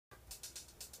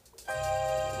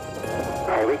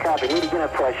Hey, we copy. Need to get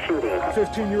up for a shooting.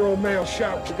 15-year-old male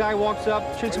shot. The guy walks up,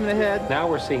 shoots him in the head. Now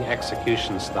we're seeing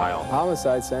execution style.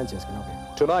 Homicide, Sanchez can help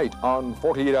you. Tonight on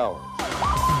 48 Hours.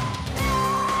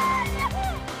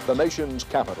 The nation's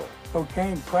capital.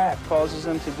 Cocaine crack causes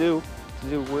them to do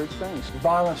weird things.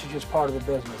 Violence is just part of the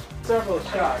business. Several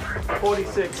shots.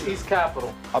 46 East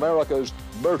Capitol. America's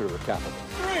murder capital.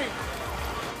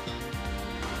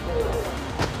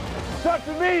 Such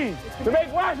to me to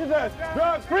make Washington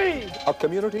drug-free. A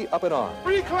community up in arms.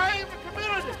 Reclaim the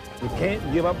community. You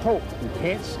can't give up hope. You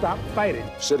can't stop fighting.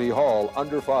 City Hall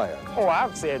under fire. Oh,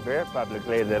 I've said very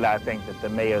publicly that I think that the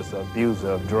mayor's an abuser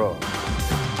of drugs.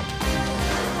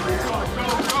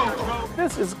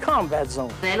 This is a combat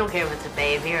zone. They don't care if it's a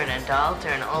baby or an adult or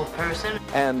an old person.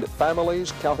 And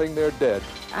families counting their dead.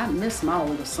 I miss my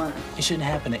older son. It shouldn't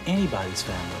happen to anybody's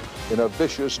family. In a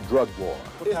vicious drug war.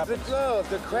 It's the drugs,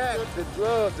 the crack, the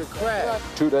drugs, the crack.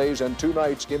 2 days and 2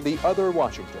 nights in the other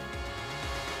Washington.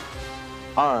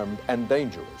 Armed and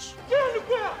dangerous.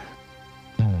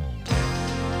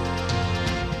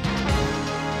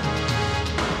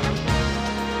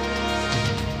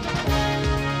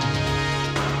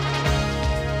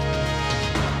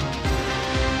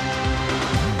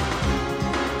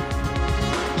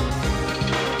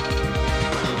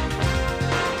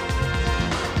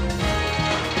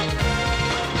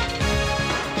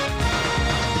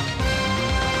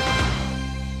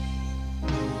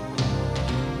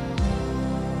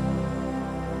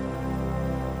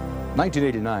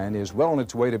 '89 is well on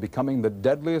its way to becoming the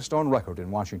deadliest on record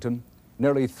in Washington.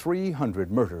 Nearly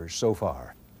 300 murders so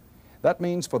far. That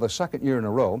means for the second year in a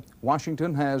row,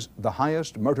 Washington has the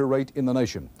highest murder rate in the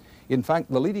nation. In fact,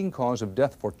 the leading cause of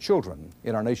death for children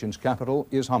in our nation's capital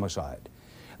is homicide.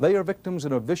 They are victims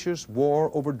in a vicious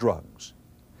war over drugs.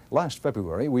 Last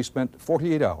February, we spent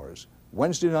 48 hours,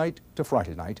 Wednesday night to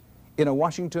Friday night, in a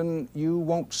Washington you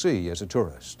won't see as a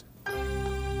tourist.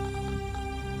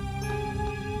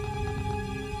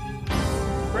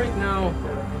 Right now,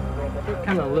 we're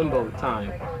kind of limbo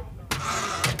time.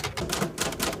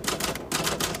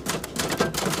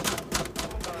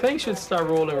 Things should start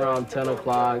rolling around 10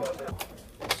 o'clock.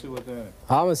 Let's see what that is.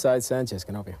 Homicide, Sanchez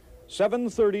can help you.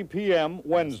 7:30 p.m.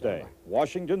 Wednesday,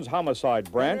 Washington's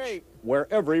homicide branch, where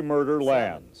every murder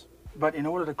lands. But in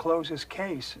order to close this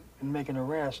case and make an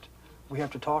arrest, we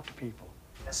have to talk to people.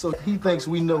 So he thinks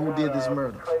we know who did this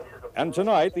murder. And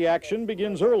tonight, the action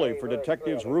begins early for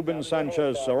detectives Ruben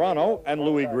Sanchez Serrano and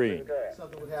Louis Green.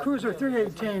 Cruiser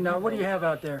 318, now what do you have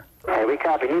out there? Hey, we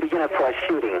copy. Need to get up for a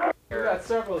shooting. We got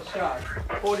several shots.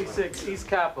 46 East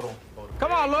Capitol.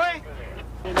 Come on, Louis.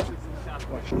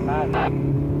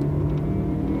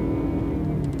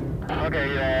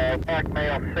 Okay, black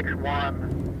male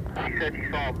 6'1". He said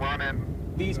he saw him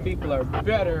running. These people are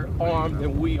better armed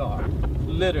than we are,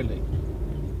 literally.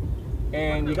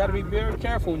 And you got to be very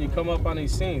careful when you come up on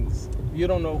these scenes. You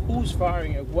don't know who's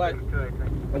firing at what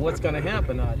and what's going to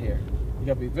happen out here. You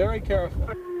got to be very careful.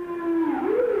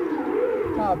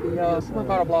 Copy, we're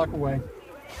about a block away.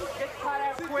 Get caught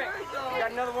out quick. You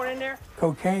got another one in there?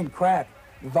 Cocaine crack,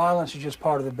 violence is just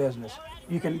part of the business.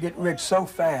 You can get rich so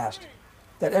fast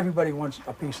that everybody wants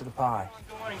a piece of the pie.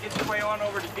 Go on and get your way on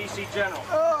over to DC General.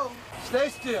 Oh, stay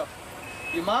still.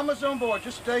 Your mama's on board.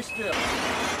 Just stay still.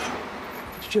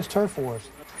 It's just her force.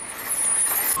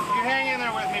 You hang in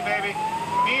there with me, baby.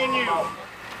 Me and you.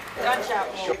 Gunshot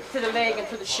wound to the leg and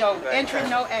to the shoulder. Entry,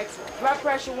 no exit. Blood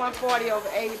pressure 140 over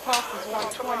 80. Pulse is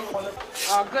 120.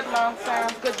 Good lung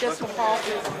sounds, good distal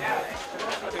pulses.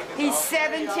 He's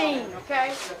 17,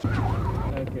 okay?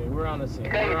 Okay, we're on the scene.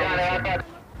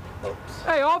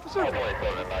 Hey, officer.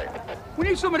 We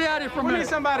need somebody out here for a minute. We need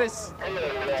somebody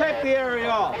to take the area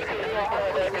off.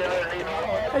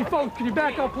 Hey, folks, can you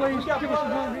back up, please?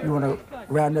 You want to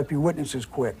round up your witnesses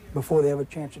quick before they have a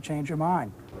chance to change their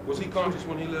mind. Was he conscious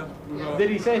when he left? Did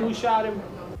he say who shot him?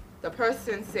 The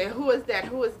person said, who is that?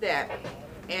 Who is that?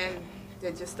 And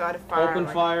they just started firing. Open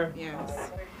fire?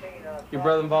 Yes. Your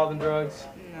brother involved in drugs?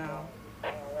 No.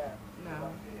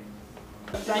 No.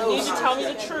 I need you to tell me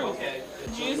the truth.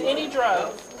 Did you use any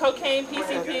drugs? Cocaine,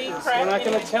 PCP, crack? We're not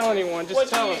going to tell anyone. Just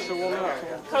tell us you so we'll know.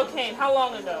 Cocaine, how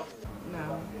long ago?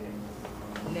 No.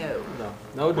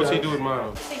 No drugs. What's he doing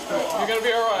tomorrow? You're going to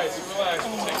be all right. So relax.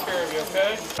 We'll take care of you,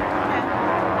 okay?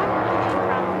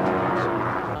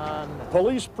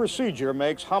 Police procedure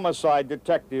makes homicide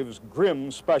detectives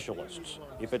grim specialists.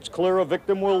 If it's clear a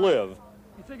victim will live,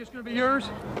 You think it's going to be yours?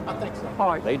 I think so. All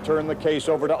right. they turn the case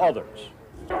over to others.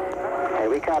 Hey,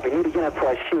 we copy. Need to get up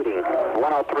for a shooting.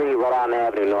 103 Rhode Island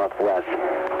Avenue Northwest.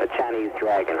 A Chinese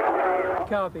Dragon.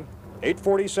 Copy.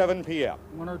 8:47 p.m.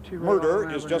 102 Murder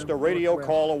Red is Avenue, just a radio Northwest.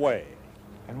 call away.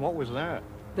 And what was that?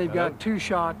 They've got 2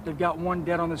 shot, they've got 1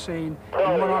 dead on the scene,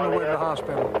 and 1 on the way to the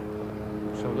hospital.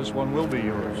 So this one will be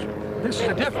yours. This is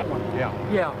a different one. Yeah.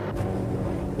 Yeah.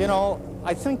 You know,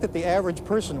 I think that the average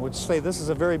person would say this is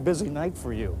a very busy night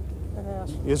for you.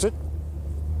 Is it?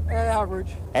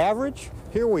 Average. Average?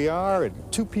 Here we are,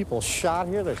 and 2 people shot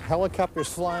here. There's helicopters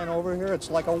flying over here.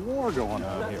 It's like a war going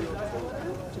on here.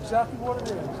 That's exactly what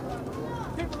it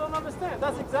is. People don't understand.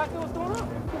 That's exactly what's going on.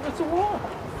 It's a war,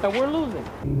 and we're losing.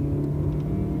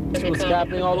 It's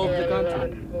happening all over the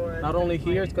country. Not only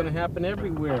here, it's going to happen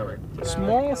everywhere.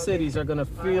 Small cities are going to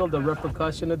feel the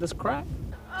repercussion of this crap.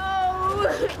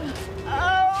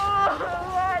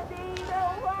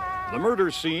 The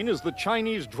murder scene is the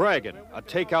Chinese Dragon, a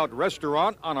takeout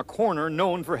restaurant on a corner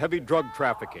known for heavy drug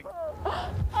trafficking.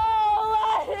 Can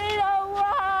we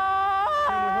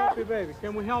help you, baby?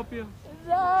 Can we help you?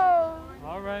 No.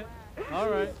 All right. All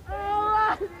right.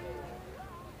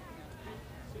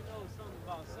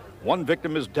 One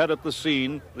victim is dead at the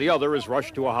scene, the other is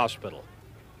rushed to a hospital.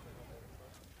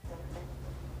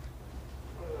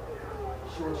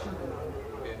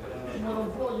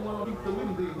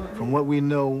 From what we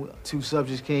know, 2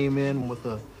 subjects came in with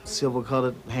a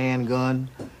silver-colored handgun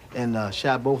and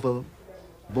shot both of them.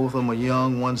 Both of them are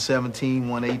young, one 17,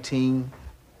 one 18.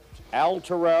 Al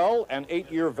Terrell, an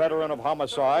 8-year veteran of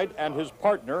homicide, and his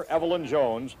partner, Evelyn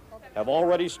Jones, have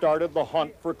already started the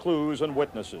hunt for clues and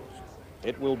witnesses.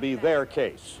 It will be their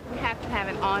case. We have to have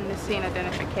an on-the-scene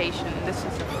identification. This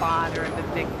is the father of the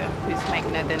victim who's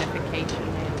making identification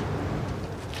now.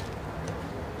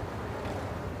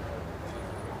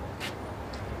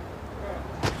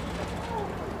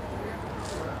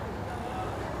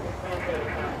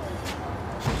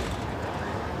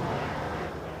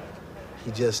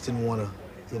 He just didn't want to,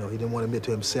 he didn't want to admit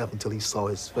to himself until he saw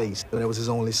his face. And that was his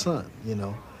only son,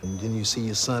 And then you see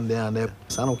your son down there.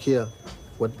 So I don't care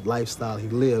what lifestyle he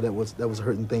lived, that was a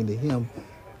hurting thing to him.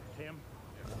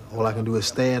 All I can do is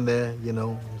stand there,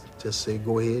 just say,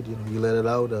 go ahead, you let it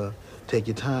out, take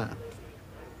your time.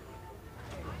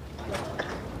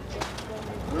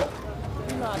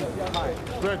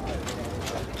 Good.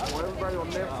 Everybody on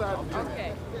that side.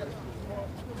 Okay.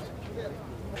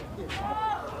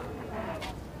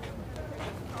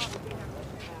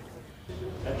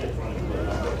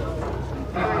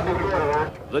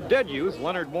 The dead youth,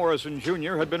 Leonard Morrison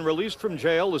Jr., had been released from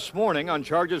jail this morning on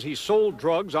charges he sold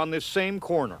drugs on this same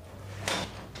corner.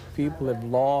 People have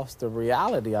lost the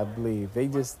reality, I believe. They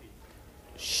just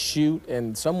shoot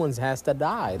and someone has to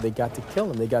die. They got to kill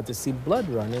them. They got to see blood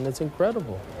run, and it's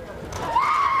incredible.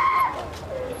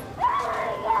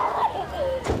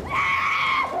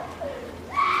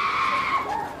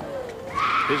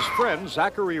 His friend,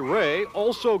 Zachary Ray,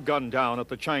 also gunned down at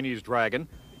the Chinese Dragon,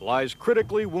 lies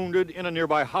critically wounded in a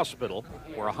nearby hospital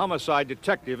where a homicide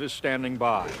detective is standing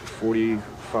by.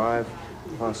 45,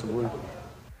 possibly.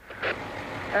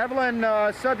 Evelyn,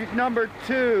 subject number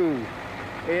 2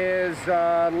 is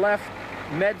left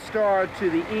MedStar to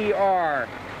the ER.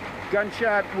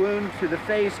 Gunshot wound to the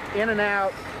face, in and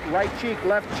out, right cheek,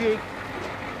 left cheek.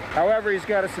 However, he's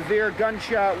got a severe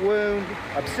gunshot wound,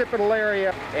 occipital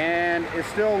area, and is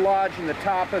still lodged in the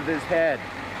top of his head.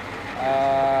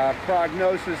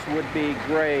 Prognosis would be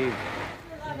grave.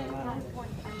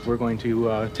 We're going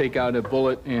to take out a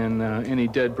bullet and any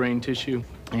dead brain tissue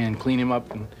and clean him up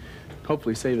and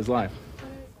hopefully save his life.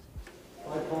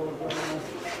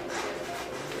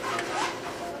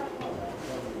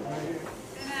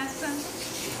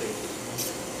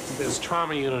 This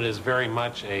trauma unit is very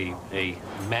much a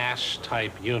MASH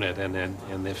type unit,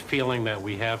 and the feeling that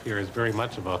we have here is very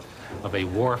much of a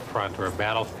war front or a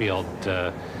battlefield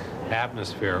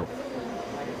atmosphere.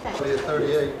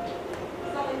 38.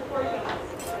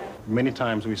 Many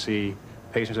times we see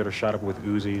patients that are shot up with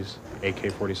Uzis,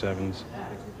 AK-47s.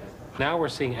 Now we're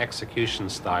seeing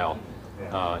execution-style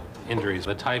injuries,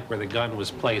 the type where the gun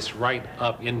was placed right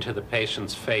up into the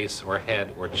patient's face or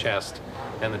head or chest,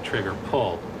 and the trigger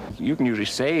pulled. You can usually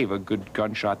save a good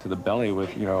gunshot to the belly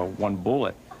with, 1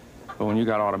 bullet. But when you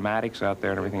got automatics out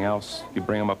there and everything else, you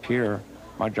bring them up here,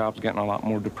 my job's getting a lot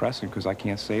more depressing because I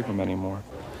can't save them anymore.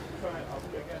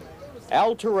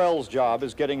 Al Terrell's job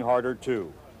is getting harder,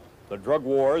 too. The drug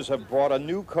wars have brought a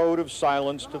new code of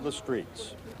silence to the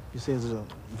streets. You say it's a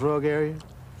drug area?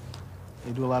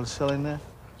 They do a lot of selling there?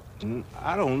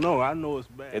 I don't know. I know it's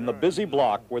bad. In the busy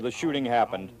block where the shooting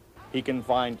happened, he can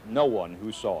find no one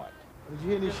who saw it. Did you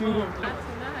hear any shooting?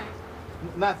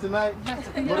 Not tonight. Not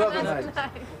tonight? What other night?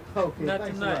 Okay, Not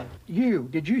thanks tonight. a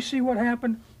lot. Did you see what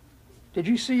happened? Did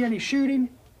you see any shooting?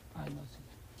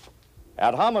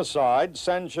 At Homicide,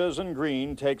 Sanchez and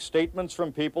Green take statements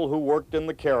from people who worked in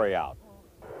the carryout.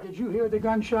 Did you hear the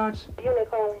gunshots?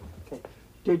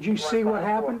 Did you see what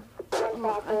happened?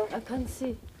 Oh, I can't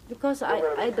see because I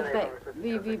at the back.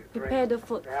 We prepared the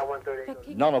food.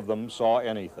 None of them saw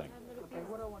anything.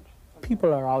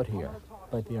 People are out here,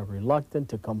 but they are reluctant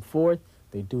to come forth.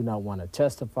 They do not want to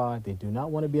testify. They do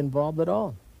not want to be involved at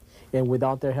all. And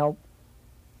without their help,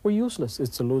 we're useless.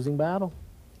 It's a losing battle.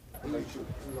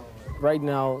 Right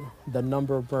now, the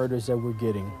number of murders that we're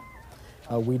getting,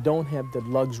 we don't have the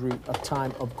luxury of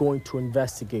time of going to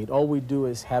investigate. All we do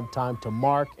is have time to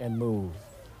mark and move,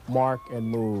 mark and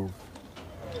move.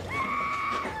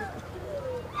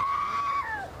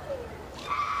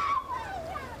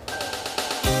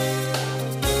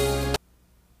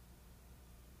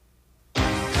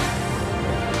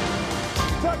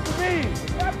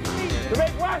 To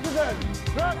make Washington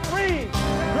drug-free,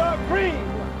 drug-free.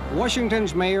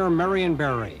 Washington's Mayor Marion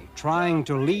Barry trying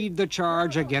to lead the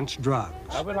charge against drugs.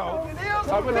 Up and home.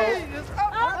 Up and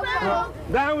home.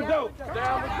 Down with dope.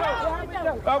 Down with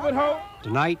dope. Up and home.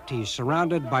 Tonight, he's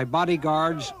surrounded by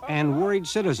bodyguards and worried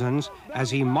citizens as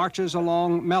he marches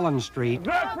along Mellon Street,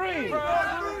 Drug-free.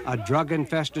 a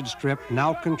drug-infested strip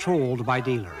now controlled by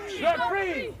dealers.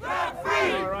 Drug-free.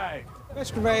 Drug-free. All right.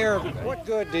 Mr. Mayor, what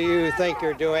good do you think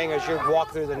you're doing as you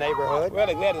walk through the neighborhood? Well,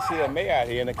 they're glad to see the mayor out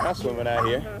here and the councilwoman out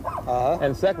here.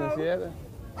 And second,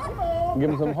 give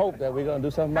them some hope that we're going to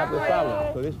do something about this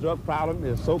problem. So this drug problem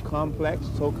is so complex,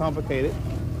 so complicated,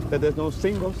 that there's no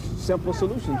single, simple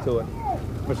solution to it.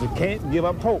 But you can't give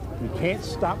up hope. You can't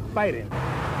stop fighting.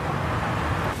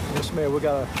 Mr. Mayor, we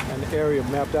got an area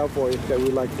mapped out for you that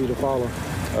we'd like for you to follow.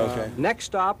 Okay. Next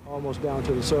stop, almost down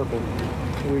to the circle.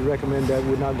 We recommend that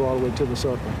we not go all the way to the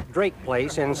circle. Drake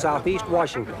Place in southeast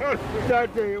Washington,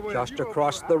 just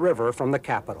across the river from the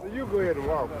Capitol. You go ahead and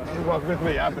walk. You walk with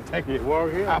me. I'll protect you.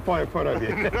 Walk here? I'll point in front of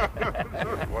you.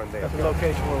 That's the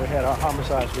location where we had our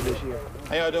homicides for this year.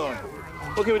 How y'all doing?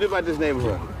 What can we do about this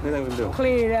neighborhood? What can we do?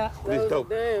 Clean it out. This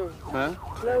dope. Huh?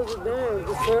 Close it down.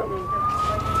 Do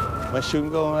something. Much shooting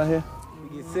going on here?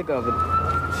 We get sick of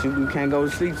it. Shooting, can't go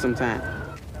to sleep sometimes.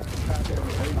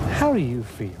 How do you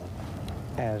feel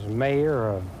as mayor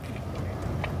of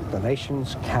the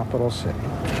nation's capital city,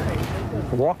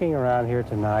 walking around here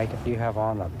tonight, you have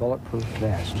on a bulletproof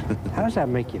vest? How does that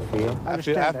make you feel? I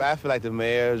feel like the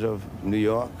mayors of New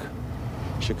York,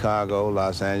 Chicago,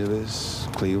 Los Angeles,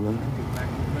 Cleveland,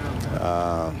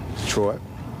 Detroit.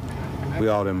 We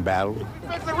all embattled.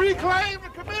 It's to reclaim the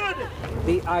community.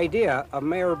 The idea of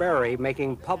Mayor Barry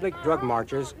making public drug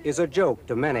marches is a joke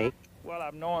to many. Well,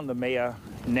 I've known the mayor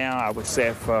now, I would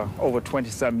say, for over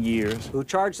 20-some years. Who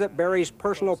charge that Barry's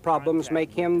personal problems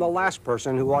make him the last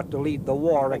person who ought to lead the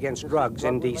war against drugs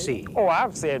in D.C. Oh,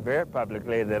 I've said very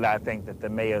publicly that I think that the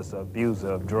mayor's an abuser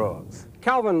of drugs.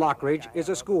 Calvin Lockridge is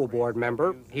a school board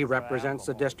member. He represents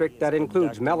the district that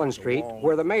includes Mellon Street,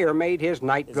 where the mayor made his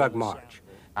night drug march.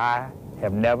 I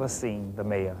have never seen the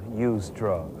mayor use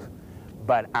drugs,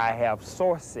 but I have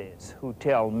sources who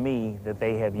tell me that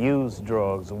they have used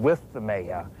drugs with the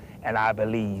mayor, and I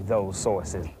believe those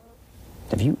sources.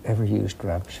 Have you ever used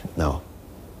drugs? No.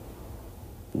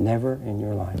 Never in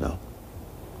your life? No.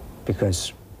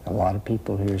 Because a lot of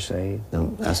people here say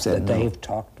that they've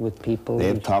talked with people.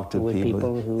 They've talked to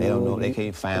people who they don't know. They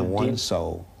can't find one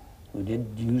soul. Who did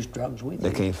use drugs with you?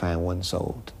 They can't find one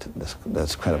soul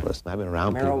that's credible. I've been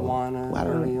around Marijuana,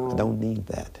 people. I don't need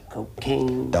that.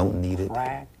 Cocaine. Don't need it.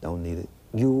 Crack. Don't need it.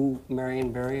 You,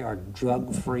 Marion Barry, are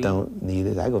drug-free. Don't need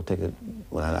it. I go take it.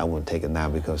 Well, I won't take it now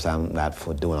because I'm not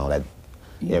for doing all that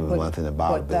every month in the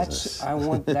bottle business.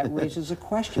 That raises a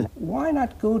question. Why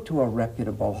not go to a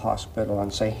reputable hospital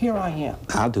and say, here I am?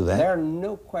 I'll do that. There are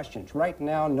no questions. Right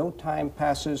now, no time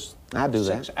passes. I'll do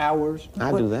that. 6 hours.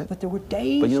 I'll do that. But there were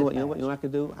days. But you know what I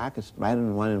could do? I could write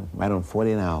on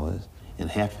 48 hours, and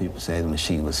half the people say the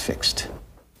machine was fixed.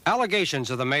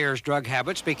 Allegations of the mayor's drug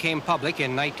habits became public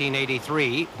in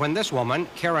 1983 when this woman,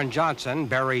 Karen Johnson,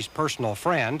 Barry's personal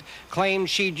friend, claimed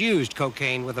she'd used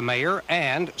cocaine with the mayor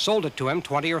and sold it to him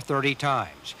 20 or 30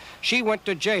 times. She went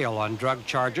to jail on drug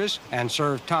charges and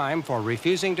served time for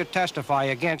refusing to testify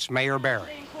against Mayor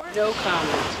Barry. No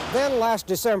comment. Then last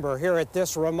December, here at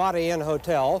this Ramada Inn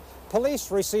hotel,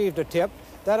 police received a tip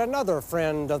that another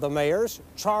friend of the mayor's,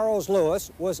 Charles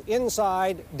Lewis, was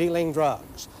inside dealing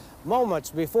drugs. Moments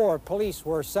before police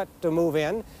were set to move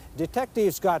in,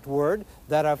 detectives got word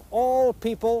that of all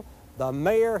people, the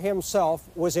mayor himself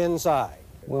was inside.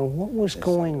 Well, what was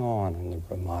going on in the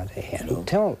Ramada Inn?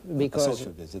 Tell, because... A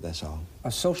social visit, that's all.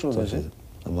 A social visit?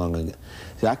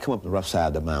 See, I come up the rough side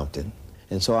of the mountain,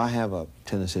 and so I have a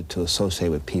tendency to associate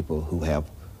with people who have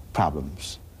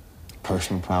problems,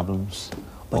 personal problems,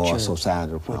 or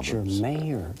societal problems. But you're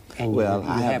mayor, and well, you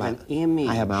have an image.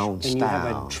 I have my own style. And you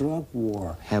have a drug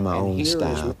war. I have my own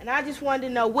style. And I just wanted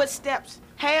to know, what steps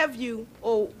have you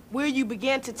or will you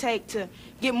begin to take to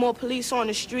get more police on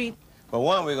the street? For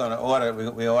one, we're going to order,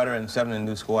 we're ordering 7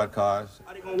 new squad cars.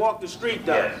 Are they going to walk the street,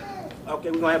 though? Yes.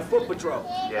 Okay, we're going to have foot patrol?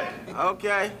 Yes.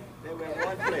 Okay.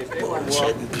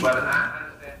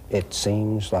 It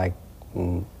seems like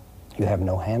you have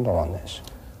no handle on this.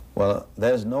 Well,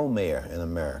 there's no mayor in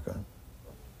America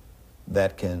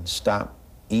that can stop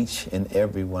each and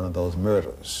every one of those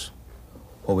murders.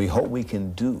 What we hope we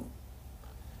can do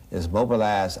is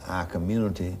mobilize our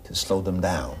community to slow them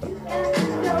down. So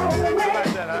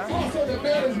the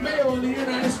baddest mayor in the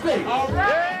United States. All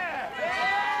right.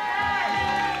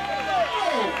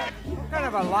 What kind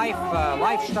of a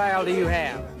lifestyle do you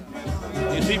have?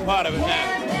 You see part of it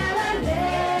now.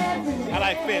 I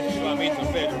like fish, so I'm eating some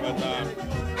fish, but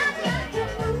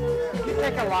You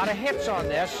take a lot of hits on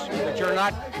this, but you're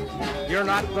not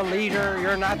the leader,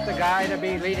 you're not the guy to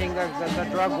be leading the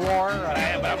drug war. I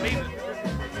am, but I'm leading.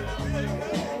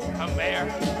 I'm mayor.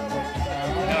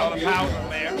 Got all the powers of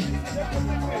mayor.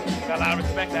 Got a lot of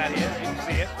respect out here. You can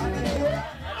see it.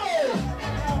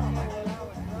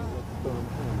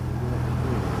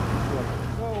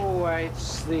 So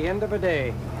it's the end of a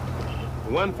day.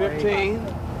 1:15.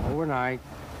 Overnight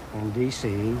in D.C.,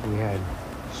 we had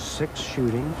 6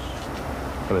 shootings.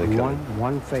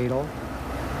 One fatal,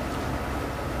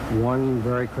 one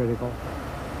very critical.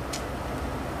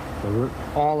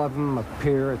 All of them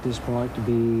appear at this point to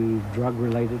be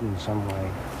drug-related in some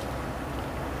way.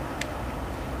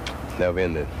 Never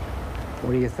ended.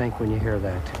 What do you think when you hear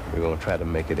that? We're going to try to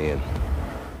make it in.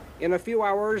 In a few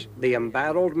hours, the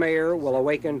embattled mayor will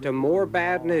awaken to more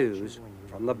bad news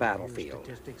from the battlefield.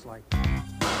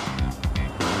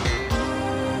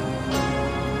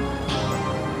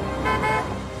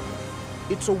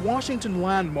 It's a Washington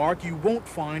landmark you won't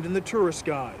find in the tourist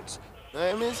guides.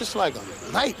 I mean, it's just like a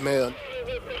nightmare.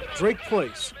 Drake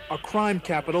Place, a crime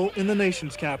capital in the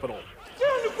nation's capital. Get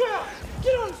on the ground!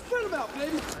 Get on the spread them out,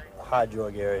 baby! High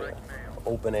drug area,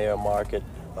 open air market,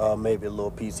 maybe a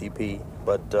little PCP,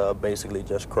 but basically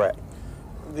just crack.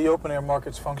 The open air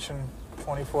markets function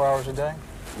 24 hours a day?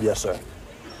 Yes, sir.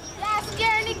 Y'all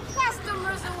scaring the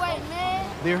customers away, man.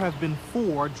 There have been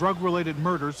 4 drug-related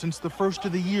murders since the first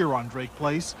of the year on Drake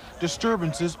Place.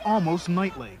 Disturbances almost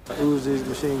nightly. Uzis,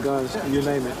 machine guns, you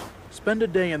name it. Spend a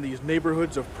day in these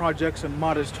neighborhoods of projects and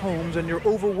modest homes and you're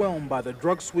overwhelmed by the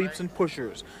drug sweeps and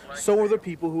pushers. So are the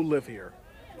people who live here.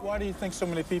 Why do you think so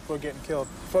many people are getting killed?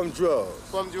 From drugs.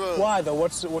 From drugs. Why though?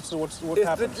 What it's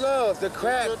happens? The drugs, the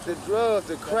crack, the drugs,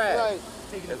 the crack. Right.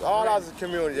 It's all out of the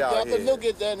community out here. You have to look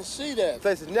at that and see that. This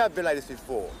place has never been like this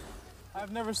before.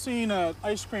 I've never seen an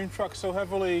ice cream truck so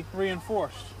heavily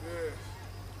reinforced. Yeah.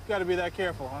 Got to be that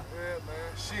careful, huh? Yeah,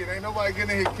 man. Shit, ain't nobody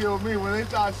getting in here kill me. When they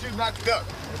start shooting, I duck.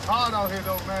 It's hard out here,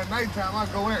 though, man. Nighttime, I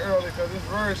go in early because it's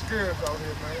very scarce out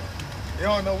here, man. You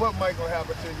don't know what might gonna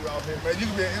happen to you out here, man. You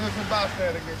can be an innocent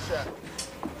bystander and get shot.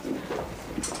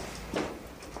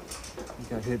 You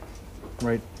got hit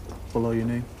right below your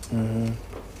knee?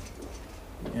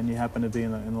 Mm-hmm. And you happen to be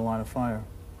in the line of fire?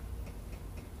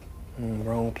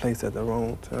 Wrong place at the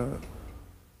wrong time.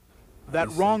 That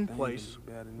wrong place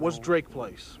was Drake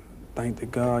Place. Thank the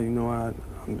God, you know,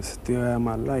 I'm still have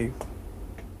my life.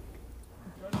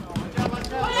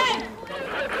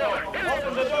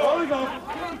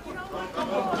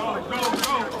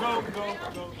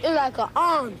 It's like an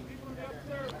army.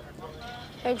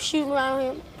 They be shooting around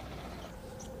him.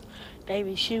 They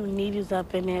be shooting needles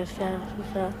up in there, stuff.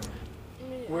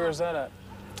 Where is that at?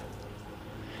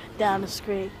 Down the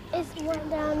street. It's one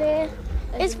down there.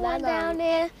 It's one down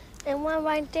there, and one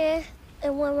right there,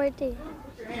 and one right there.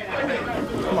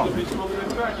 Come on.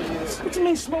 What you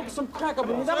mean smoking some crack up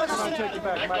in here? I'll take you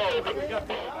back, Mike.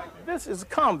 This is a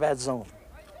combat zone.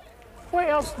 Where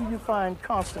else do you find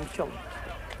constant killing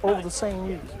over the same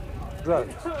use?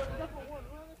 Drugs.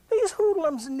 These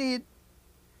hoodlums need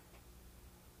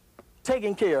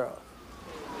taken care of.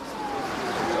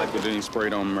 Like with any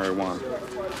sprayed on marijuana.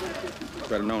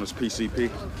 Better known as PCP.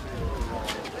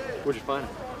 Where'd you find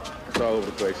it? It's all over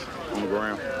the place. On the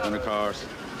ground, in the cars.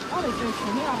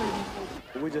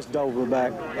 We just doubled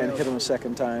back and hit them a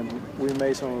second time. We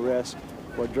made some arrests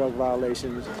for drug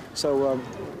violations. So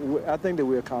I think that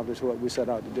we accomplished what we set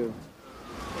out to do.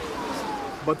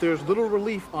 But there's little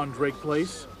relief on Drake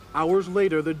Place. Hours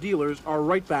later, the dealers are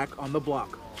right back on the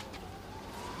block.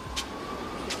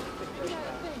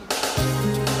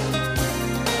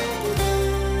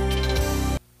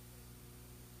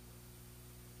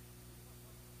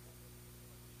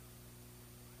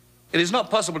 It is not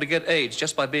possible to get AIDS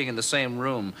just by being in the same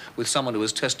room with someone who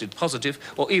has tested positive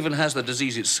or even has the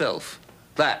disease itself.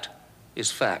 That is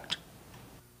fact.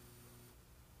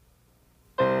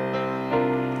 Police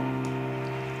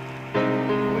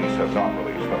have not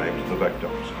released the names of the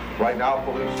victims. Right now,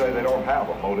 police say they don't have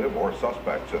a motive or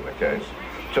suspects in the case.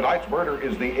 Tonight's murder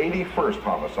is the 81st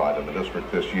homicide in the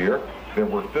district this year. There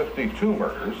were 52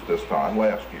 murders this time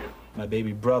last year. My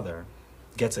baby brother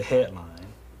gets a headline,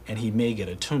 and he may get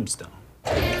a tombstone.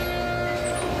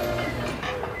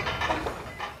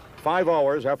 5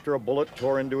 hours after a bullet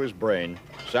tore into his brain,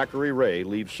 Zachary Ray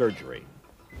leaves surgery.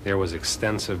 There was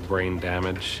extensive brain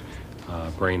damage,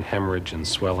 brain hemorrhage and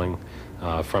swelling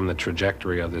from the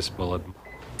trajectory of this bullet.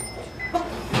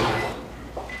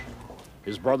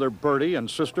 His brother Bertie and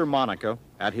sister Monica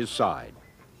at his side.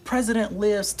 President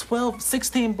lives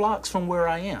 16 blocks from where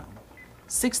I am.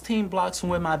 16 blocks from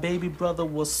where my baby brother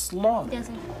was slaughtered.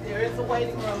 There is a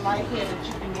waiting room right here that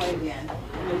you can wait in. And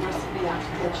the rest of the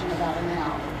occupation in about an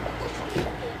hour.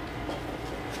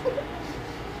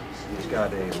 He's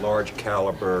got a large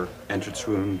caliber entrance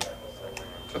wound,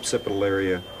 occipital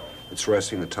area. It's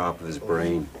resting the top of his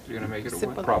brain. You're gonna make it a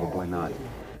win? Probably not.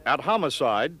 At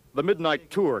Homicide, the midnight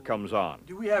tour comes on.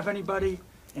 Do we have anybody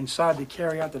inside the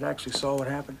carryout that actually saw what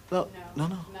happened? No.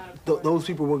 Those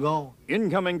people were gone.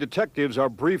 Incoming detectives are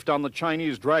briefed on the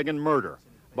Chinese Dragon murder,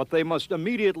 but they must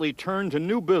immediately turn to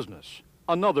new business,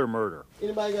 another murder.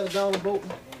 Anybody got a Donald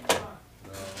Bolton?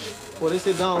 Well, they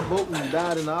said Donald Bolton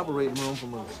died in the operating room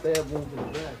from a stab wound in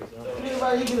the back.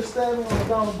 Anybody get a stab wound on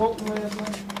Donald Bolton last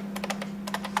night?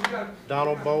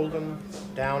 Donald Bolton,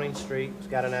 Downing Street. He's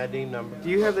got an ID number. Do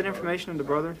you have that information on the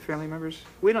brother, family members?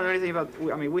 We don't know anything about,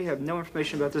 I mean, we have no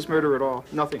information about this murder at all.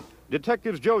 Nothing.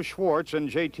 Detectives Joe Schwartz and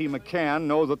J.T. McCann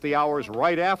know that the hours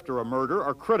right after a murder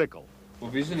are critical. Well,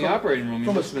 if he's in the operating room,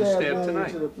 he must have been stabbed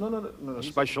tonight. No.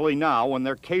 Especially now when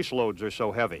their caseloads are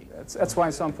so heavy. That's why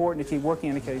it's so important to keep working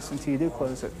on the case until you do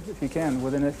close it, if you can.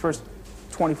 Within the first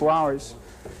 24 hours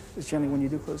is generally when you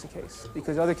do close the case,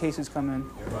 because other cases come in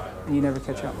and you never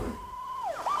catch up.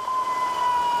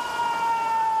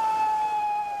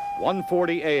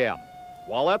 1:40 a.m.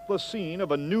 While at the scene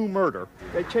of a new murder,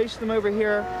 They chase them over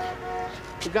here.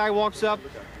 The guy walks up,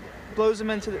 blows him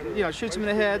into the, shoots him in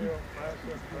the head,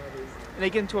 and they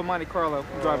get into a Monte Carlo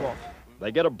and drive off.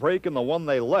 they get a break in the one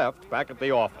they left back at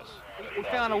the office. We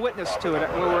found a witness to it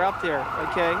when we were up there,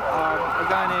 okay? A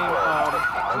guy named...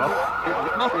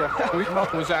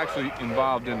 Muff was actually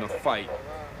involved in the fight,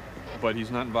 but he's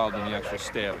not involved in the actual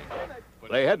stabbing.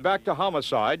 They head back to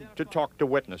Homicide to talk to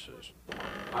witnesses.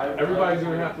 Everybody's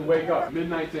going to have to wake up.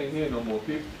 Midnight ain't here no more.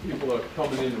 People are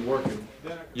coming in and working.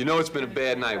 You know it's been a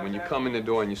bad night when you come in the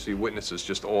door and you see witnesses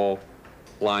just all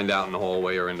lined out in the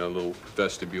hallway or in the little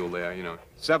vestibule there,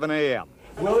 7 a.m.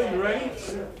 Willie, you ready?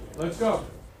 Let's go.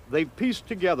 They've pieced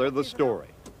together the story.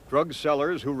 Drug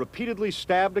sellers who repeatedly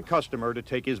stabbed a customer to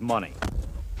take his money.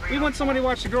 We want somebody to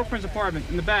watch the girlfriend's apartment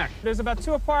in the back. There's about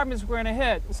 2 apartments we're going to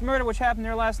hit. This murder which happened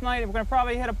there last night, we're going to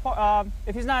probably hit,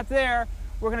 if he's not there,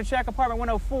 we're going to check apartment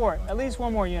 104, at least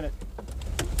 1 more unit.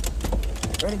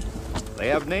 Ready? They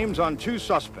have names on 2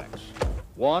 suspects.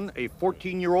 One, a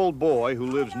 14-year-old boy who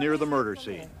lives near the murder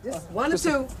scene. 1 or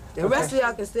 2. The rest of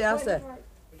y'all can stay outside.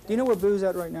 Do you know where Boo's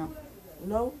at right now?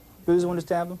 No. Boo's the one to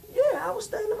stab him? Yeah, I was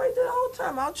standing right there the whole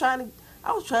time. I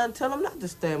was trying to tell him not to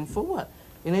stab him. For what?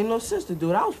 It ain't no sense to do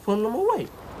it. I was pulling him away.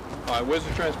 All right, where's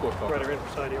the transport car? Right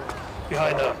beside here.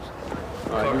 Behind us.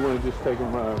 All right, you want to just take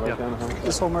him right down the house?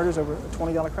 This whole murder's over a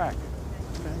 $20 crack.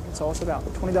 Okay? That's all it's about, a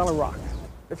 $20 rock.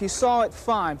 If you saw it,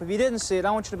 fine. But if you didn't see it,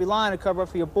 I want you to be lying to cover up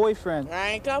for your boyfriend.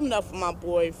 I ain't coming up for my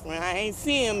boyfriend. I ain't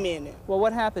seen him in it. Well,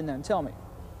 what happened then? Tell me.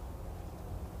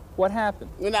 What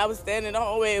happened? When I was standing in the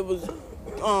hallway, it was,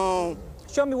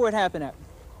 Show me where it happened at.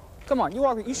 Come on,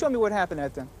 you show me where it happened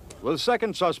at then. The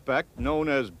second suspect, known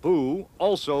as Boo,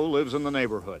 also lives in the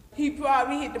neighborhood. He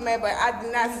probably hit the man, but I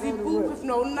did not see Boo with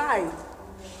no knife.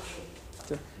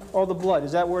 All the blood,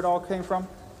 is that where it all came from?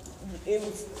 It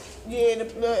was, yeah,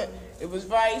 the blood. It was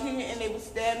right here, and they was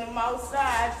standing him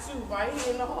outside, too. Right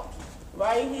here in the hall.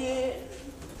 Right here.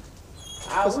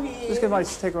 Out here. Let's get somebody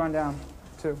to take her on down,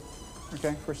 too,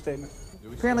 okay, for a statement.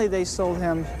 Apparently they sold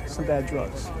him some bad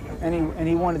drugs, and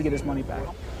he wanted to get his money back.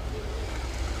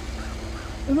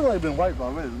 It looks like it's been wiped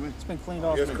already. It's been cleaned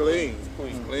off. It's clean.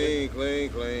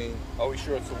 Clean. Are we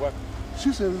sure it's a weapon?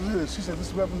 She said it is. She said this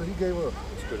is the weapon that he gave her.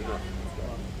 That's good enough.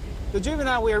 The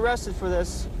juvenile we arrested for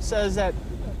this says that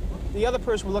the other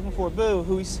person we're looking for, Boo,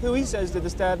 who he says did the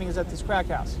stabbing, is at this crack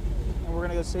house. And we're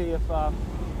going to go see if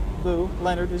Boo,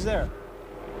 Leonard, is there.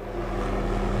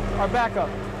 Our backup.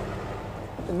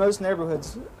 In most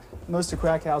neighborhoods, most of the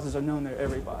crack houses are known to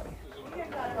everybody.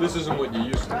 This isn't what you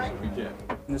used to. We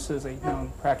can't. This is a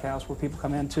known crack house where people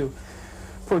come in to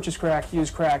purchase crack, use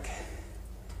crack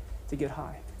to get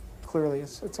high. Clearly,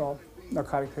 it's all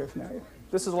narcotic paraphernalia.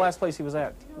 This is the last place he was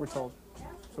at, we're told.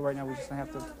 So right now we just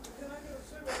have to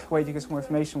wait to get some more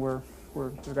information where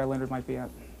the guy Leonard might be at.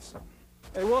 So.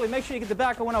 Hey, Willie, make sure you get the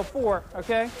back of 104,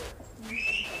 okay?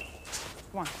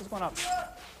 Come on, let's go up.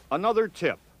 Another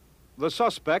tip. The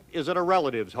suspect is at a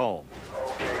relative's home.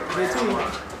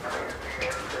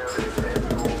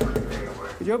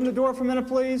 Could you open the door for a minute,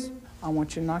 please? I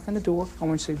want you to knock on the door. I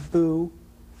want you to say, boo,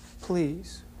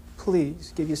 please,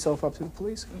 please, give yourself up to the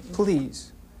police.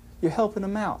 Please. You're helping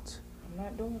him out. I'm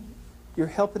not doing it. You're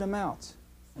helping him out.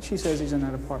 She says he's in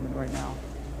that apartment right now,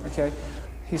 okay?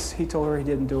 He told her he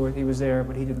didn't do it. He was there,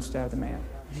 but he didn't stab the man.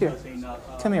 Here,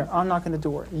 come here. I'll knock on the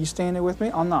door. Are you staying there with me?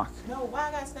 I'll knock. No, why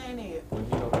I gotta stay in here? Would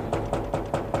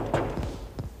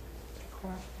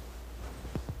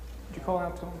you call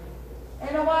out to him?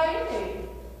 Ain't nobody in here.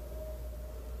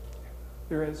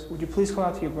 There is. Would you please call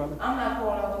out to your brother? I'm not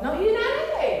calling out. No, you're not in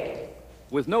there.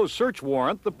 With no search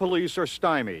warrant, the police are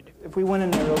stymied. If we went in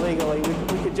there illegally,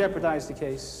 we could jeopardize the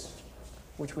case,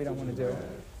 which we don't want to do.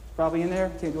 Probably in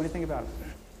there, can't do anything about it.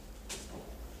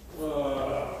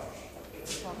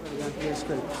 Yes,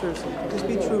 great. Seriously, just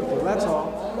be truthful, that's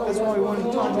all. That's why we wanted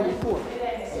to talk to you before.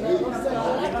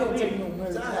 I can't take no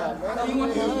murder time, man. I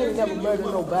ain't never murdered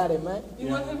nobody, man.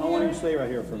 Yeah. I want him to stay right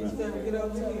here for a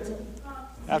minute.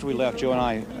 After we left, Joe and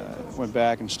I went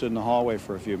back and stood in the hallway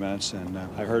for a few minutes, and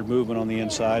I heard movement on the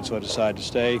inside, so I decided to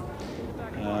stay.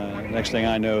 Next thing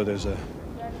I know, the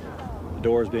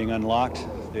door is being unlocked.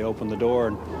 They opened the door,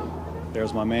 and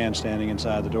there's my man standing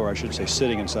inside the door. I should say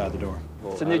sitting inside the door.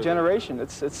 It's a new generation.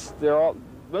 Most of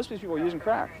these people are using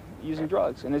crack, using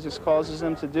drugs, and it just causes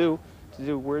them to do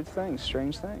weird things,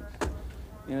 strange things.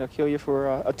 You know, they'll kill you for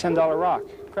a $10 rock,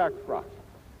 crack rock.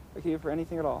 They'll kill you for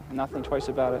anything at all, and not think twice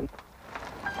about it.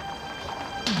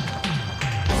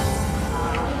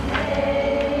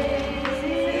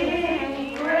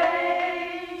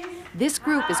 This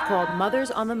group is called Mothers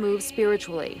on the Move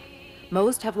Spiritually.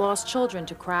 Most have lost children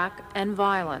to crack and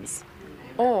violence.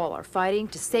 All are fighting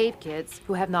to save kids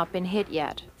who have not been hit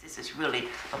yet. This is really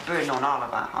a burden on all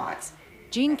of our hearts.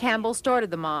 Jean Campbell started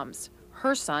the Moms.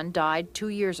 Her son died 2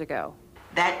 years ago.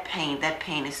 That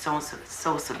pain is so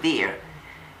severe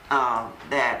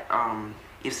that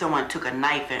if someone took a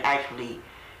knife and actually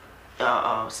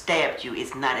stabbed you,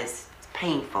 it's not as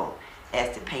painful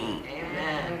as the pain.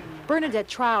 Amen. Bernadette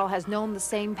Trowell has known the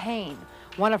same pain.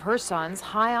 One of her sons,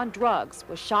 high on drugs,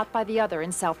 was shot by the other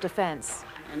in self-defense.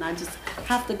 And I just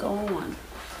have to go on.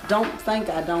 Don't think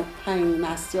I don't pain.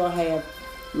 I still have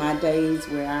my days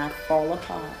where I fall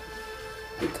apart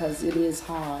because it is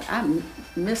hard. I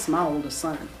miss my older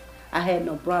son. I had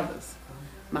no brothers.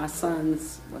 My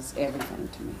sons was everything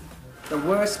to me. The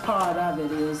worst part of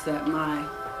it is that my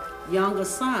younger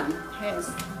son has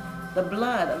the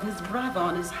blood of his brother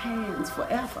on his hands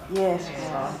forever. Yes,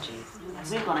 Lord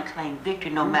Jesus. We're going to claim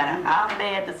victory no matter how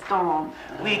bad the storm.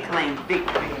 We claim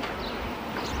victory.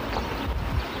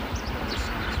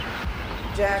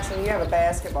 Jackson, you have a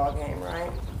basketball game,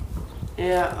 right?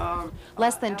 Yeah.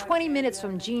 Less than 20 minutes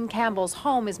from Jean Campbell's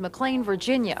home is McLean,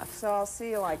 Virginia. So I'll see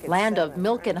you like at land 7, of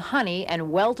milk and honey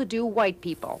and well-to-do white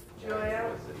people.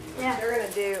 Julia? Yeah. They're going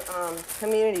to do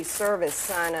community service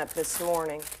sign-up this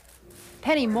morning.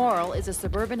 Penny Morrill is a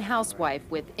suburban housewife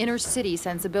with inner-city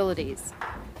sensibilities.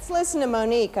 Let's listen to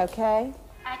Monique, okay?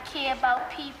 I care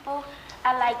about people,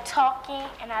 I like talking,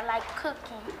 and I like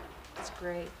cooking. That's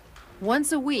great.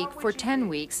 Once a week for 10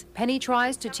 weeks, Penny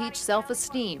tries to teach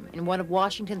self-esteem in one of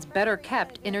Washington's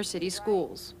better-kept inner-city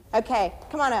schools. Okay,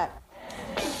 come on up.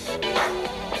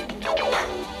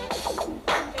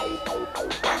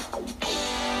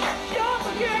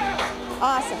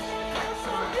 Awesome.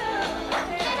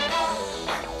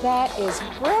 That is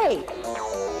great.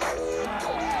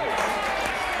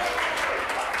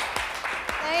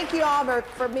 Thank you, Albert,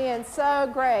 for being so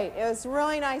great. It was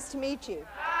really nice to meet you.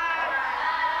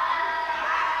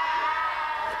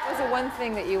 What was the one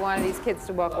thing that you wanted these kids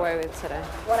to walk away with today?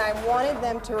 What I wanted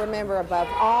them to remember above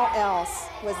all else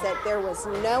was that there was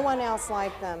no one else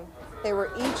like them. They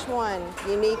were each one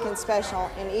unique and special,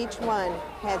 and each one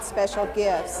had special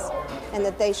gifts, and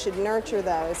that they should nurture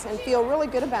those and feel really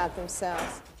good about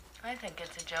themselves. I think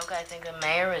it's a joke. I think the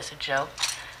mayor is a joke.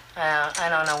 I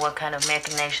don't know what kind of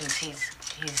machinations he's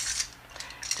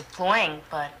deploying,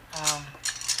 but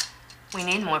we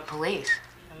need more police.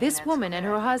 This woman and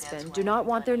her husband do not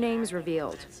want their names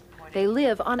revealed. They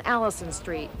live on Allison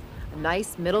Street, a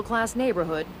nice middle-class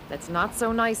neighborhood that's not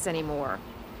so nice anymore.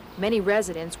 Many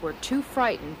residents were too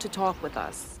frightened to talk with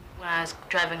us. when I was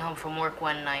driving home from work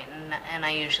one night, and I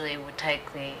usually would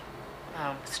take the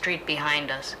street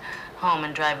behind us home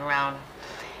and drive around.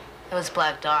 It was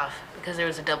blocked off because there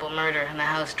was a double murder in the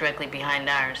house directly behind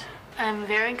ours. I'm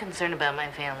very concerned about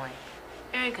my family.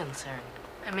 Very concerned.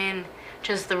 I mean,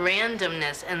 just the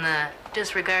randomness and the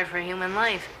disregard for human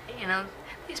life. You know,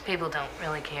 these people don't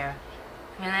really care.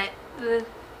 I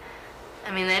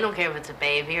mean, they don't care if it's a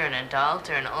baby or an adult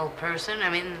or an old person.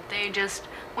 I mean, they just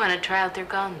want to try out their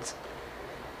guns,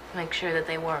 make sure that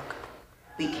they work.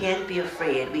 We can't be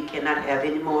afraid. We cannot have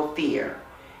any more fear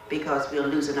because we're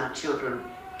losing our children.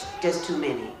 Just too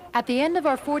many. At the end of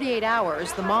our 48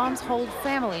 hours, the moms hold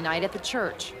family night at the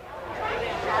church.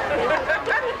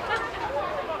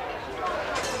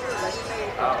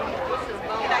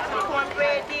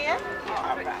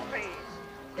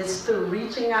 It's through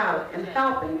reaching out and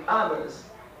helping others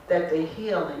that the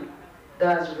healing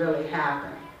does really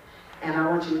happen. And I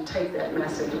want you to take that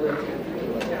message with you.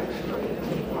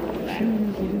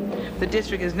 The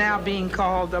district is now being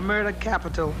called the murder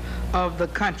capital of the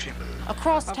country.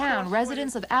 Across town,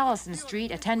 residents of Allison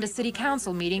Street attend a city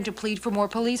council meeting to plead for more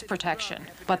police protection.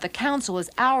 But the council is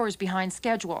hours behind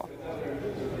schedule.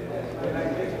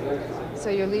 So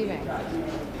you're leaving.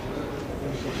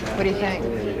 What do you think?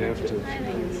 I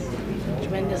think it's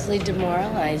tremendously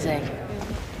demoralizing.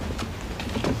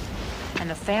 And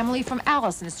the family from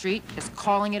Allison Street is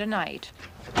calling it a night.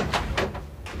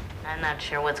 I'm not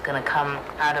sure what's going to come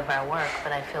out of our work,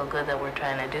 but I feel good that we're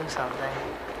trying to do something.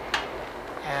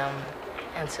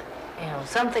 And so, you know,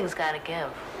 something's got to give.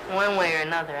 One way or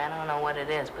another, I don't know what it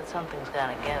is, but something's got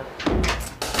to give.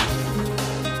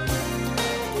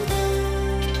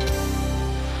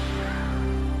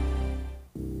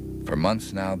 For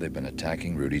months now, they've been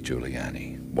attacking Rudy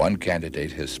Giuliani. One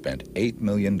candidate has spent $8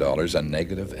 million on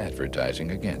negative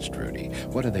advertising against Rudy.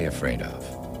 What are they afraid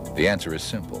of? The answer is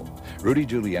simple. Rudy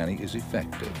Giuliani is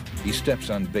effective. He steps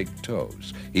on big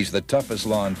toes. He's the toughest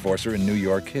law enforcer in New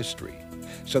York history.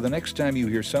 So the next time you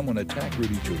hear someone attack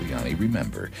Rudy Giuliani,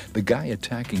 remember, the guy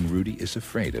attacking Rudy is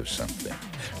afraid of something.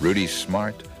 Rudy's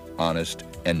smart, honest,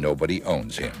 and nobody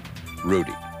owns him.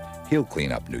 Rudy, he'll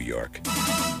clean up New York.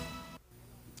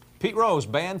 Pete Rose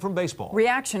banned from baseball.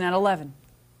 Reaction at 11.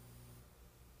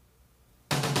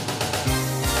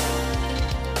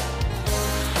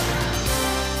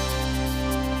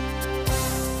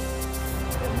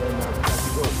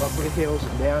 Up the hills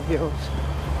and down hills,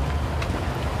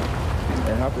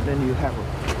 and up, and then you have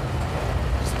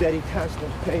a steady,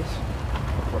 constant pace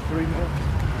for 3 minutes.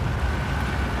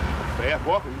 Fast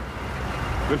walking,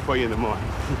 good for you in the morning.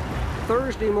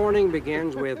 Thursday morning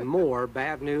begins with more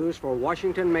bad news for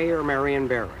Washington Mayor Marion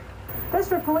Barry.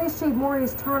 District Police Chief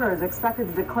Maurice Turner is expected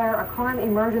to declare a crime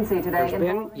emergency today. There's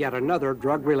been yet another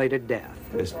drug-related death.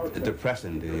 It's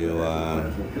depressing to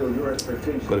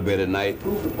go to bed at night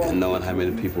and knowing how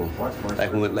many people.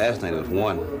 Like we went last night, it was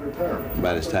 1.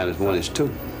 By this time, it's 1, it's 2.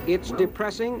 It's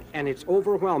depressing and it's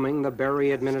overwhelming the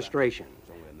Barry administration.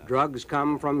 Drugs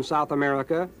come from South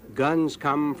America, guns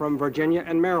come from Virginia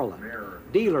and Maryland,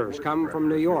 dealers come from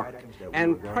New York,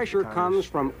 and pressure comes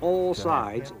from all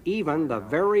sides, even the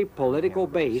very political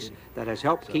base that has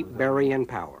helped keep Barry in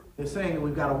power. They're saying that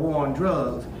we've got a war on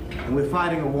drugs, and we're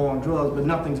fighting a war on drugs, but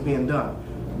nothing's being done.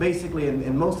 Basically,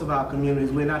 in most of our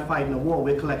communities, we're not fighting a war,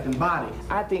 we're collecting bodies.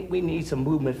 I think we need some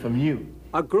movement from you.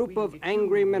 A group of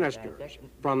angry ministers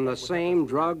from the same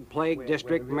drug-plagued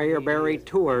district Mayor Barry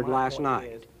toured last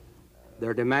night.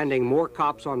 They're demanding more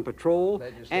cops on patrol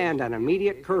and an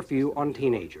immediate curfew on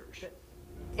teenagers.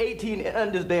 18 and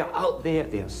unders, they're out there,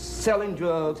 they're selling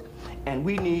drugs, and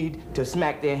we need to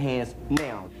smack their hands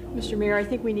now. Mr. Mayor, I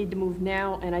think we need to move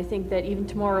now, and I think that even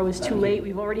tomorrow is too late.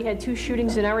 We've already had 2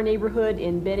 shootings in our neighborhood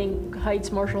in Benning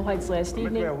Heights, Marshall Heights last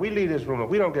evening. Well, we leave this room, if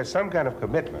we don't get some kind of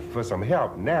commitment for some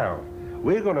help now,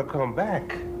 we're going to come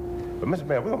back. But, Mr.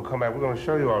 Mayor, we're going to come back, we're going to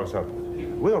show you all something.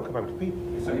 We're going to come back to people.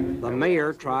 The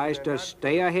mayor tries to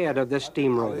stay ahead of the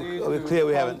steamroller. We're clear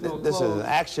we haven't, this is an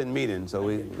action meeting, so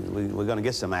we're going to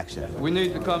get some action. We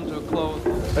need to come to a close.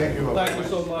 Thank you. Thank you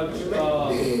so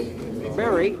much.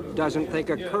 Barry doesn't think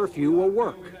a curfew will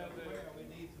work.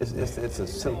 It's a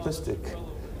simplistic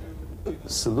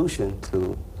solution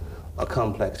to a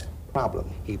complex problem.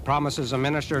 He promises the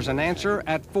ministers an answer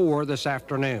at 4 this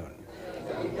afternoon.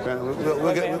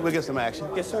 We'll get some action.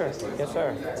 Yes, sir. Yes,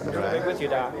 sir. Right with you,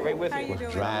 Doc. Right with you.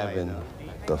 What's driving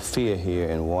the fear here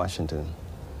in Washington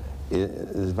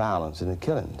is violence and the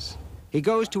killings. He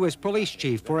goes to his police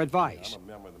chief for advice,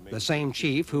 the same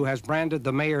chief who has branded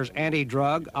the mayor's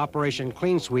anti-drug Operation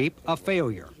Clean Sweep a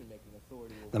failure.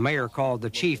 The mayor called the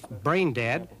chief brain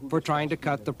dead for trying to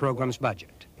cut the program's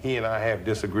budget. He and I have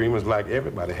disagreements like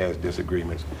everybody has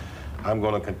disagreements. I'm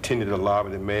going to continue to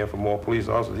lobby the mayor for more police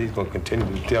officers. He's going to continue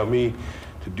to tell me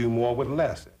to do more with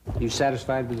less. You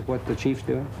satisfied with what the chief's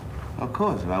doing? Of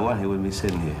course, if I wasn't, he wouldn't be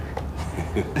sitting here.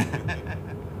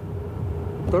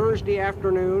 Thursday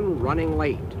afternoon, running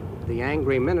late. The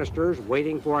angry ministers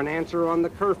waiting for an answer on the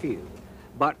curfew.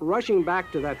 But rushing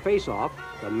back to that face-off,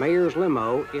 the mayor's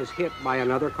limo is hit by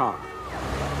another car.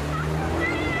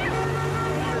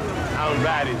 I don't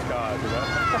ride these cars, you know?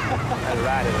 I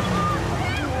ride it.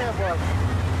 We have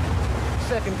a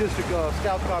second district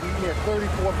scout car meeting at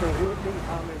 34th and Whitney.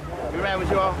 You ride with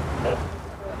you all?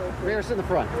 Mayor's in the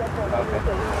front.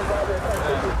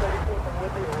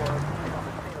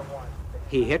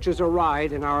 He hitches a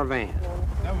ride in our van.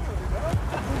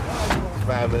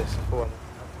 5 minutes before.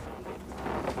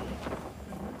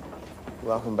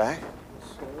 Welcome back.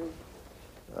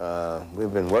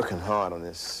 We've been working hard on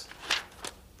this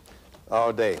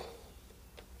all day.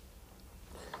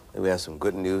 We have some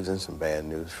good news and some bad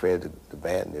news. Fred, the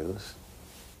bad news.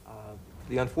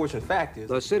 The unfortunate fact is...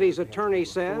 The city's attorney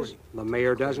says the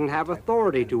mayor doesn't have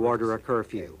authority to order a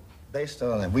curfew. Based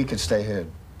on that, we could stay here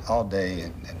all day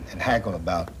and haggle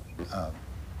about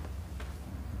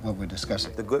what we're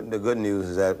discussing. The good news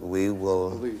is that we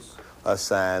will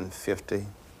assign 50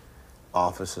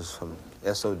 officers from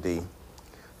SOD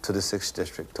to the 6th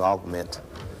District to augment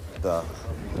the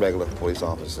regular police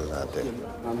officers out there.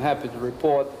 I'm happy to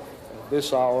report at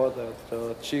this hour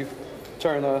that Chief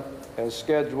Turner has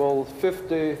scheduled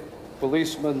 50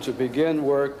 policemen to begin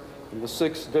work in the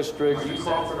 6th District.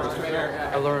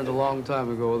 I learned a long time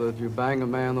ago that you bang a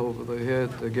man over the head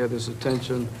to get his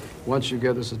attention. Once you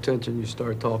get his attention, you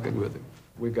start talking with him.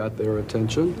 We got their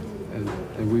attention,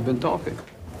 and we've been talking.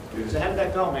 So how did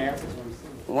that go, Mayor?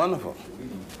 Wonderful.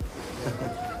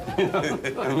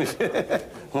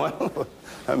 Wonderful.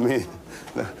 I mean,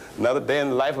 another day in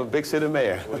the life of a big city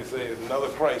mayor. What do you say? It's another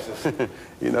crisis.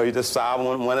 You know, you just solve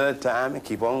one at a time and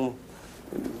keep on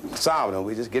solving them.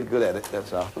 We just get good at it,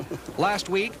 that's all. Last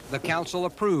week, the council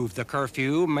approved the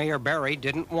curfew Mayor Berry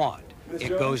didn't want. It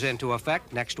goes into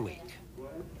effect next week.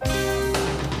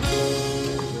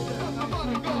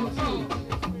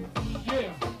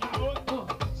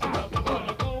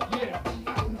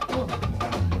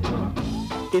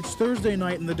 It's Thursday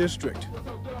night in the district.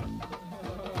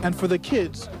 And for the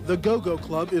kids, the Go-Go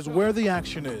Club is where the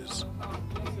action is.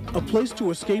 A place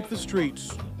to escape the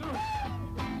streets.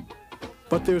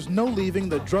 But there's no leaving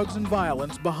the drugs and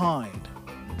violence behind.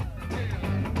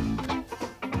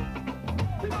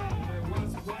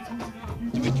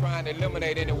 We're trying to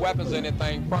eliminate any weapons or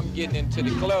anything from getting into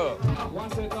the club.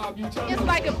 It's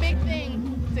like a big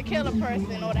thing to kill a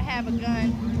person or to have a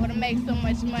gun or to make so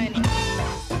much money.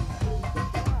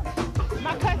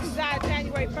 My cousin died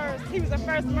January 1st. He was the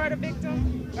first murder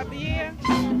victim of the year.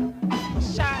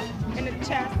 Shot in the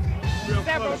chest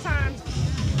several times.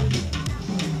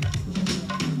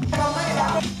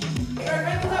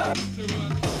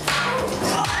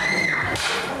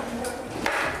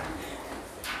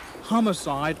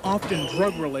 Homicide, often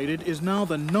drug-related, is now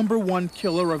the #1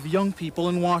 killer of young people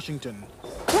in Washington.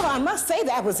 Well, I must say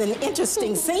that was an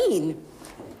interesting scene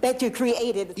that you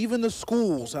created. Even the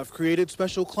schools have created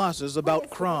special classes about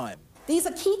crime. These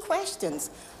are key questions.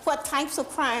 What types of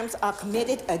crimes are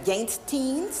committed against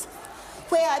teens?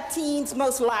 Where are teens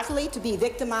most likely to be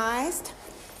victimized?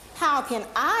 How can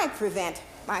I prevent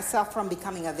myself from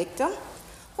becoming a victim?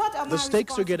 What are the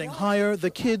stakes are getting higher,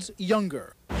 the kids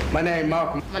younger. My name is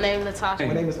Malcolm. My name is Natasha.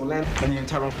 My name is Orlando. My name is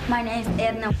Tyrone. My name is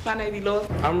Edna. My name is Lewis.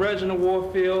 I'm Reginald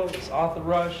Warfield. It's Arthur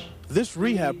Rush. This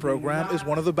rehab program is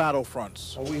one of the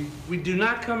battlefronts. We do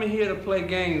not come in here to play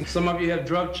games. Some of you have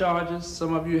drug charges.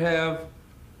 Some of you have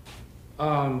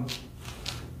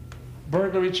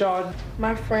burglary charges.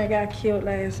 My friend got killed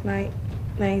last night,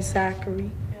 named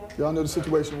Zachary. Y'all know the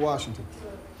situation in Washington.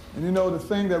 And you know, the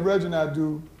thing that Reggie and I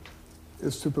do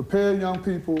is to prepare young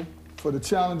people for the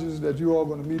challenges that you all are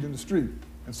going to meet in the street.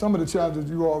 And some of the challenges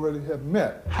you already have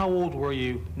met. How old were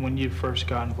you when you first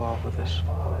got involved with this?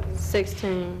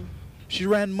 16. She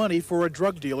ran money for a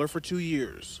drug dealer for 2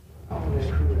 years.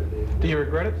 Do you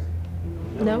regret it?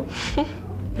 No.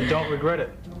 You don't regret it?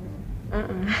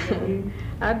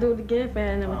 I'd do it again if I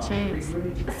had another chance.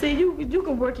 See, you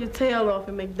can work your tail off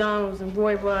at McDonald's and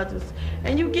Roy Rogers,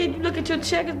 and you look at your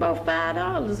check, it's about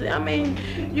 $5. I mean,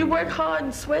 you work hard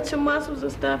and sweat your muscles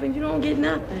and stuff, and you don't get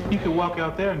nothing. You could walk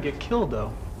out there and get killed,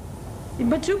 though.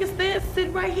 But you can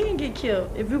sit right here and get killed.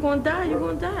 If you're gonna die, you're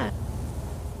gonna die.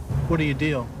 What do you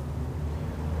deal?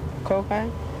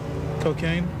 Cocaine.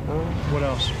 Cocaine? What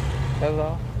else? That's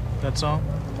all. That's all?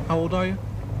 How old are you?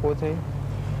 14.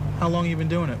 How long have you been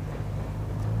doing it?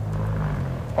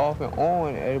 Off and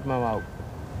on, it's been about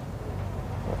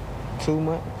 2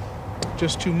 months.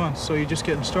 Just 2 months, so you're just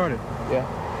getting started? Yeah.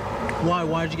 Why?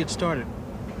 Why did you get started?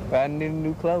 I needed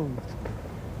new clothes.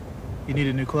 You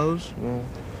needed new clothes? Yeah.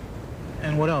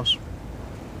 And what else?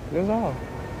 That's all.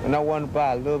 And I wanted to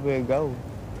buy a little bit of gold.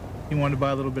 You wanted to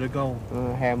buy a little bit of gold?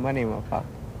 I had money in my pocket.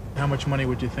 How much money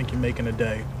would you think you make in a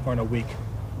day or in a week?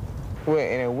 What,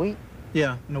 in a week?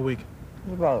 Yeah, in a week.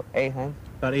 It's about $800.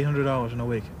 About $800 in a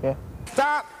week? Yeah.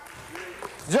 Stop.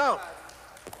 Jump.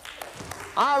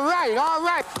 All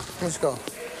right. Let's go.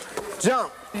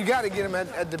 Jump. You got to get him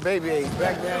at the baby age,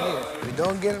 back down here. If you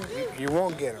don't get him, you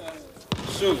won't get him.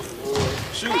 Shoot.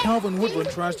 Calvin Woodland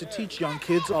tries to teach young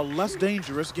kids a less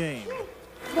dangerous game.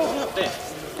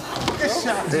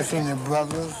 They've seen their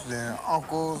brothers, their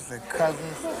uncles, their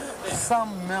cousins,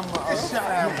 some member of the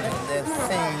family they've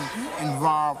seen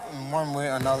involved in one way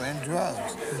or another in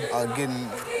drugs, getting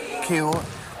killed,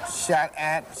 shot,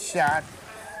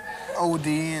 OD,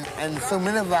 and so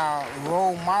many of our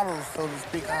role models, so to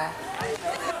speak, are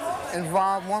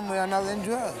involved one way or another in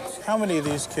drugs. How many of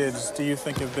these kids do you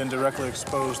think have been directly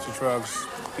exposed to drugs?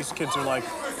 These kids are like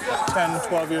 10,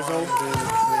 12 years old? 2, 3,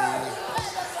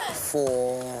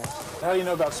 4. How do you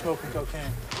know about smoking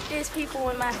cocaine? There's people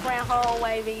in my front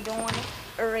hallway be doing it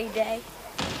every day.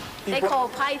 They call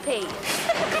piping.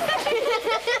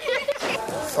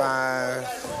 5.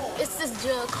 It's this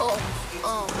drug called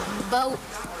boat.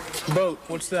 Boat,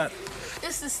 what's that?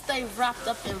 This is stay wrapped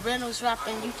up in Reynolds wrap,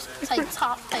 and you take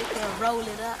top tape and roll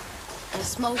it up and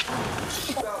smoke it.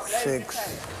 6,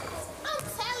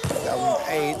 7,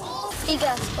 8. He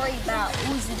got sprayed by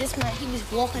Uzi. This man, he was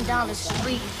walking down the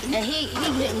street, and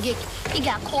he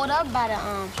got caught up by the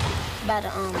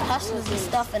hustlers and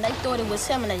stuff, and they thought it was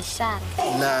him, and they shot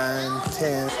him. 9,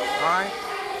 10. All right.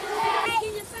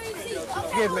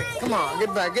 Get back. Come on,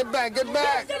 get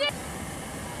back.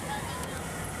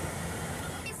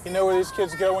 You know where these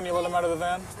kids go when you let them out of the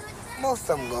van? Most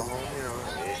of them go home, you know.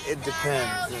 It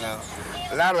depends, you know.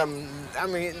 A lot of them, I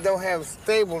mean, don't have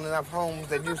stable enough homes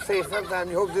that you say sometimes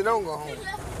you hope they don't go home.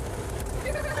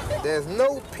 There's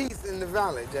no peace in the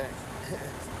valley, Jack.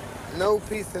 No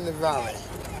peace in the valley.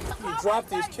 You drop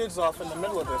these kids off in the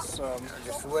middle of this.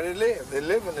 This is where they live. They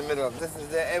live in the middle of it. This is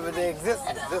their everyday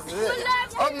existence. This is it.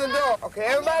 Open the door. Okay,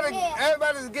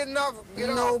 everybody's getting off.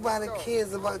 Nobody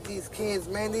cares about these kids,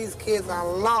 man. These kids are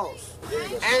lost.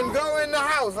 And go in the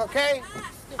house, okay?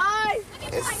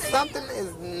 If something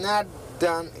is not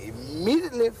done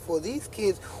immediately for these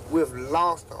kids, we've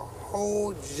lost a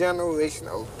whole generation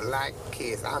of black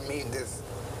kids. I mean this.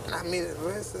 I mean it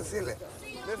very sincerely.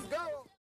 Let's go.